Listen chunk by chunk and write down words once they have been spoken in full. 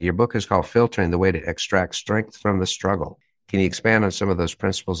Your book is called Filtering: The Way to Extract Strength from the Struggle. Can you expand on some of those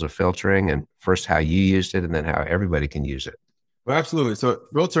principles of filtering and first how you used it and then how everybody can use it? Well, absolutely. So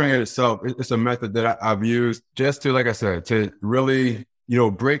filtering in itself, it's a method that I've used just to, like I said, to really,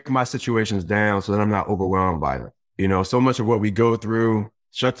 break my situations down so that I'm not overwhelmed by them. So much of what we go through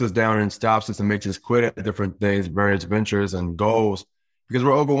shuts us down and stops us and makes us quit at different things, various ventures and goals because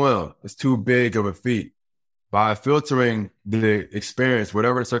we're overwhelmed. It's too big of a feat. By filtering the experience,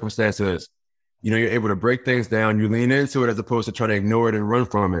 whatever the circumstance is, you're able to break things down. You lean into it as opposed to trying to ignore it and run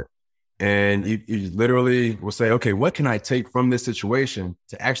from it. And you literally will say, okay, what can I take from this situation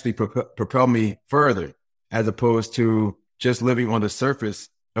to actually propel me further, as opposed to just living on the surface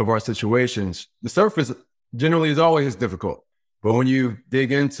of our situations. The surface generally is always difficult. But when you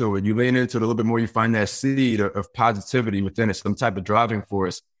dig into it, you lean into it a little bit more, you find that seed of positivity within it, some type of driving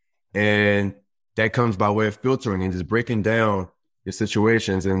force. And that comes by way of filtering and just breaking down your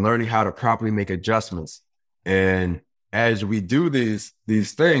situations and learning how to properly make adjustments. And as we do these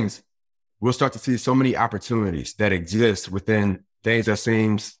things, we'll start to see so many opportunities that exist within things that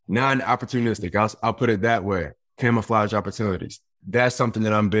seems non-opportunistic. I'll put it that way, camouflage opportunities. That's something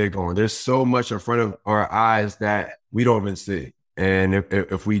that I'm big on. There's so much in front of our eyes that we don't even see. And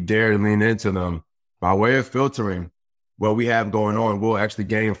if we dare lean into them by way of filtering what we have going on, we'll actually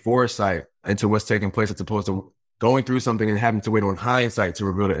gain foresight into what's taking place as opposed to going through something and having to wait on hindsight to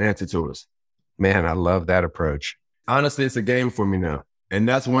reveal the answer to us. Man, I love that approach. Honestly, it's a game for me now. And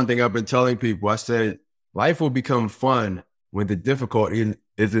that's one thing I've been telling people. I said, life will become fun when the difficulty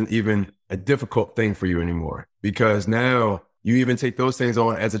isn't even a difficult thing for you anymore. Because now you even take those things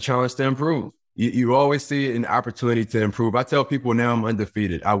on as a challenge to improve. You always see an opportunity to improve. I tell people now I'm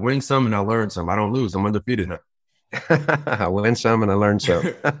undefeated. I win some and I learn some. I don't lose. I'm undefeated now. I win some and I learn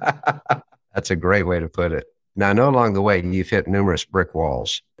some. That's a great way to put it. Now, I know along the way you've hit numerous brick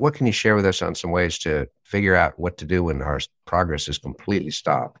walls. What can you share with us on some ways to figure out what to do when our progress is completely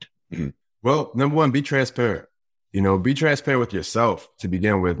stopped? Well, number one, be transparent. Be transparent with yourself to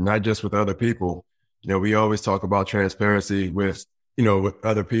begin with, not just with other people. We always talk about transparency with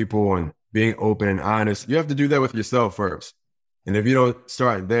other people and being open and honest. You have to do that with yourself first. And if you don't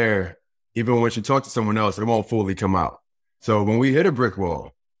start there, even when you talk to someone else, it won't fully come out. So when we hit a brick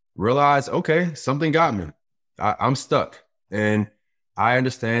wall, realize, okay, something got me. I'm stuck. And I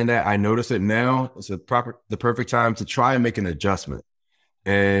understand that. I notice it now. It's the perfect time to try and make an adjustment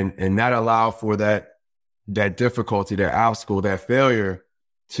and not allow for that difficulty, that obstacle, that failure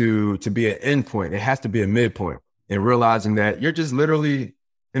to be an end point. It has to be a midpoint, and realizing that you're just literally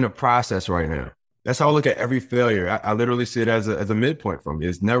in a process right now. That's how I look at every failure. I literally see it as a midpoint for me.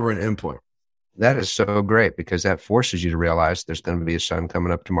 It's never an end point. That is so great because that forces you to realize there's going to be a sun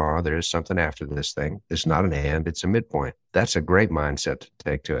coming up tomorrow. There is something after this thing. It's not an and, it's a midpoint. That's a great mindset to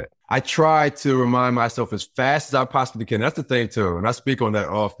take to it. I try to remind myself as fast as I possibly can. That's the thing too. And I speak on that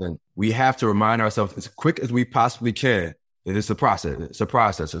often. We have to remind ourselves as quick as we possibly can that it's a process. It's a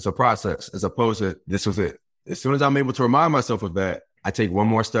process. It's a process as opposed to this was it. As soon as I'm able to remind myself of that, I take one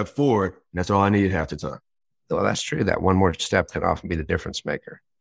more step forward. And that's all I need half the time. Well, that's true. That one more step can often be the difference maker.